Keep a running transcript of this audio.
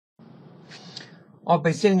I've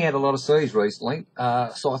been sending out a lot of seeds recently,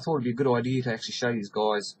 so I thought it'd be a good idea to actually show you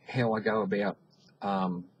guys how I go about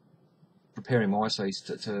preparing my seeds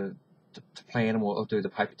to plant them or do the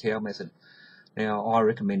paper towel method. Now, I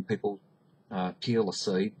recommend people peel the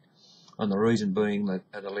seed, and the reason being that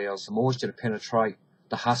it allows the moisture to penetrate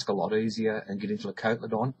the husk a lot easier and get into the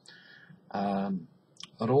cotyledon.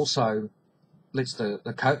 It also lets the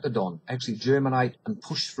cotyledon actually germinate and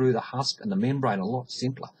push through the husk and the membrane a lot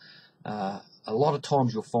simpler. A lot of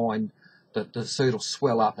times you'll find that the seed will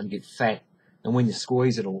swell up and get fat, and when you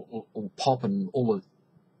squeeze it, it'll pop and all the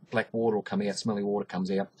black water will come out, smelly water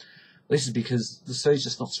comes out. This is because the seed's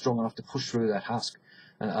just not strong enough to push through that husk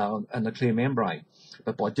and the clear membrane.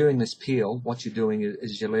 But by doing this peel, what you're doing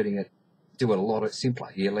is you're letting it do it a lot simpler.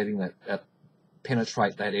 You're letting that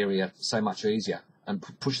penetrate that area so much easier and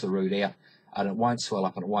push the root out, and it won't swell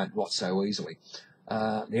up and it won't rot so easily.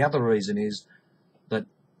 The other reason is that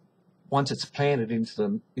once it's planted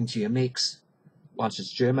into your mix, once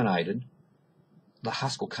it's germinated, the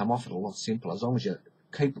husk will come off it a lot simpler. As long as you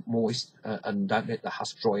keep it moist and don't let the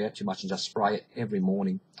husk dry out too much and just spray it every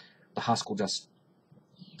morning, the husk will just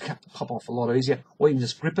pop off a lot easier. Or you can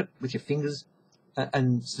just grip it with your fingers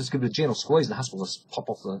and just give it a gentle squeeze, and the husk will just pop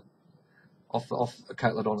off the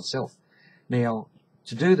cotyledon itself. Now,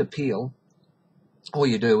 to do the peel, all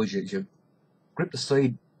you do is you grip the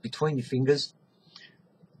seed between your fingers,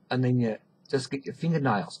 and then you just get your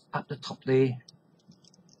fingernails up the top there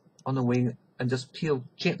on the wing and just peel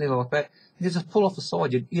gently like that. You just pull off the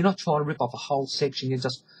side. You're not trying to rip off a whole section. You're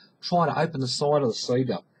just trying to open the side of the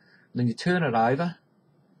seed up. And then you turn it over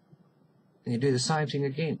and you do the same thing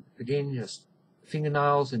again. Again, just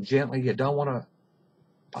fingernails and gently. You don't want to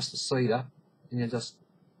bust the seed up, and you just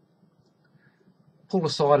pull the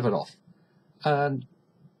side of it off. And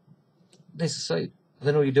there's the seed.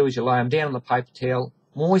 Then all you do is you lay them down on the paper towel,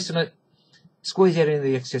 moisten it, squeeze out any of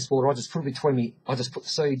the excess water. I just put the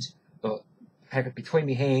seeds, packet between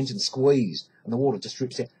my hands and squeeze, and the water just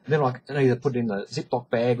drips out. And then I can either put it in a Ziploc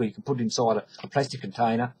bag, or you can put it inside a plastic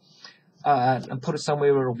container and put it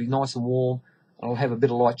somewhere where it'll be nice and warm, and I'll have a bit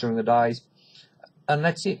of light during the days. And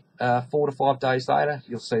that's it. 4 to 5 days later,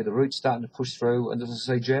 you'll see the roots starting to push through, and the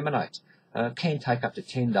seed germinates. It can take up to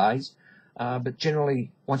 10 days, but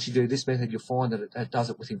generally, once you do this method, you'll find that it does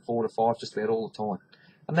it within 4 to 5 just about all the time.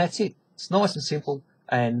 And that's it. It's nice and simple,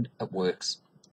 and it works.